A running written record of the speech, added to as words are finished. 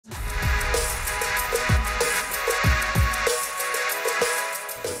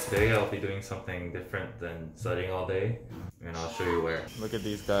Today I'll be doing something different than studying all day, and I'll show you where. Look at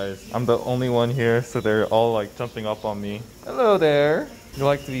these guys. I'm the only one here, so they're all like jumping up on me. Hello there! You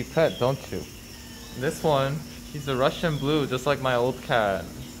like to be pet, don't you? This one, she's a Russian blue, just like my old cat.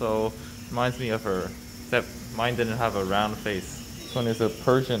 So, reminds me of her. Except mine didn't have a round face. This one is a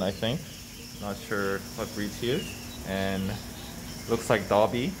Persian, I think. Not sure what breed she is. And looks like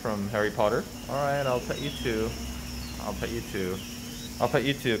Dobby from Harry Potter. Alright, I'll pet you too. I'll pet you too. I'll pet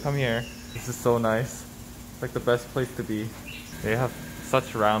you too. Come here. This is so nice. It's like the best place to be. They have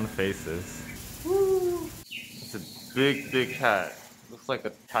such round faces. Woo! It's a big, big cat. Looks like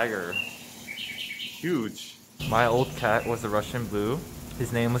a tiger. Huge. My old cat was a Russian blue.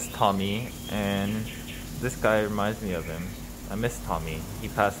 His name was Tommy, and this guy reminds me of him. I miss Tommy. He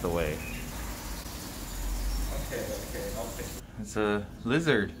passed away. Okay. It's a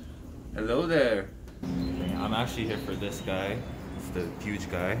lizard. Hello there. I'm actually here for this guy. It's the huge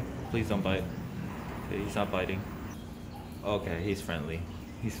guy. Please don't bite. Okay, he's not biting. Okay, he's friendly.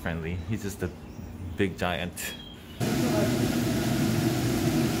 He's friendly. He's just a big giant. This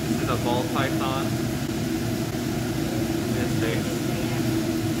is a ball python.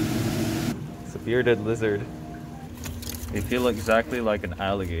 It's a bearded lizard. They feel exactly like an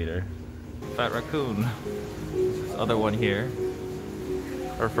alligator. Fat raccoon. This other one here.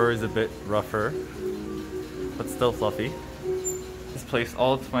 Her fur is a bit rougher, but still fluffy. This place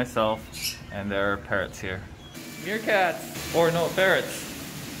all to myself, and there are parrots here. Meerkats! Or no, ferrets.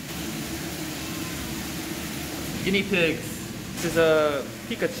 Guinea pigs. This is a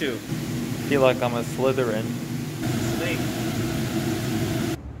Pikachu. I feel like I'm a Slytherin. Snake.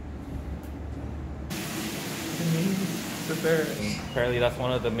 The ferret. Apparently that's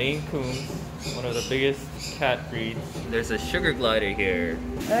one of the Maine Coons, one of the biggest cat breeds. There's a sugar glider here.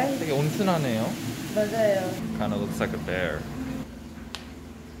 되게 온순하네요. 맞아요. Kind of looks like a bear.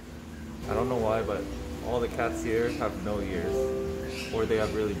 I don't know why, but all the cats here have no ears. Or they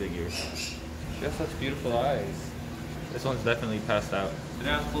have really big ears. She has such beautiful eyes. This one's definitely passed out.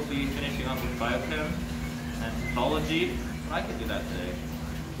 Today I'm supposed to be finishing up with biochem and pathology. I could do that today.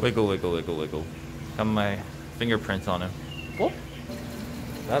 Wiggle, wiggle, wiggle, wiggle. Got my fingerprints on him. Whoop.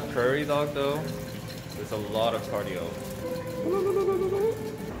 That prairie dog though, there's a lot of cardio.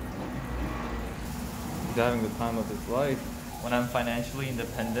 He's having the time of his life. When I'm financially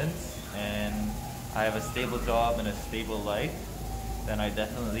independent and I have a stable job and a stable life, then I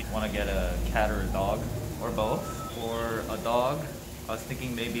definitely want to get a cat or a dog, or both. For a dog, I was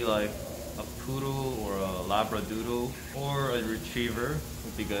thinking maybe like a poodle or a labradoodle or a retriever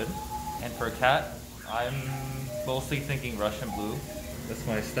would be good. And for a cat, I'm mostly thinking Russian blue. That's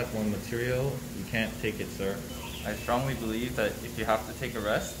my step one material. You can't take it, sir. I strongly believe that if you have to take a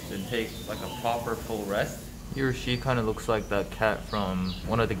rest, then take like a proper full rest. He or she kind of looks like that cat from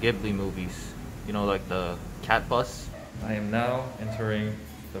one of the Ghibli movies. You know, like the cat bus. I am now entering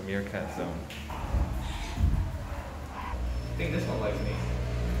the meerkat zone. I think this one likes me.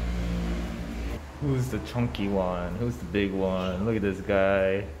 Who's the chunky one? Who's the big one? Look at this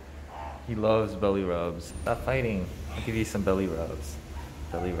guy. He loves belly rubs. Stop fighting. I'll give you some belly rubs.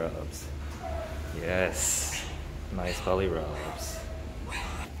 Belly rubs. Yes. Nice belly rubs.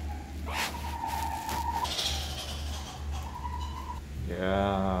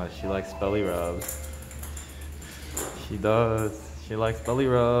 Yeah, she likes belly rubs. She does. She likes belly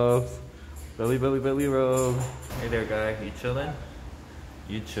rubs. Belly, belly, belly rub. Hey there, guy. You chillin'?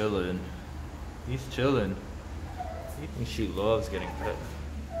 You chillin'. He's chillin'. I think she loves getting pet.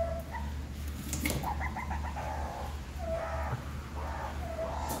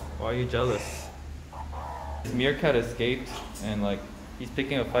 Why are you jealous? Meerkat escaped and like he's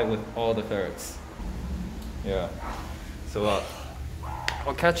picking a fight with all the ferrets. Yeah. So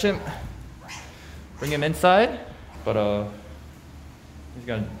I'll catch him, bring him inside, but he's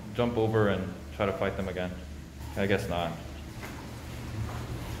gonna jump over and try to fight them again. I guess not.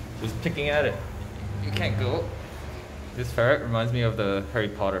 Just picking at it. You can't go. This ferret reminds me of the Harry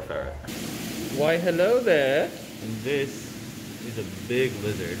Potter ferret. Why hello there! And this is a big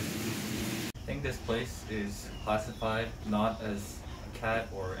lizard. I think this place is classified not as a cat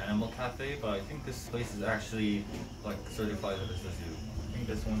or animal cafe, but I think this place is actually like certified as a zoo. I think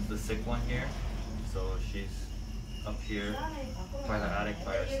this one's the sick one here. So she's up here by the attic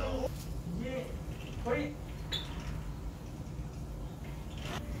by herself.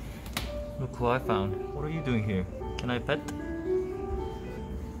 Look who I found. What are you doing here? Can I pet?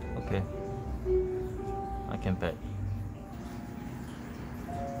 Okay. I can pet.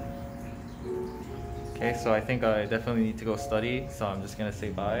 Okay, so I think I definitely need to go study, so I'm just gonna say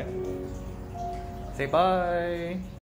bye. Say bye!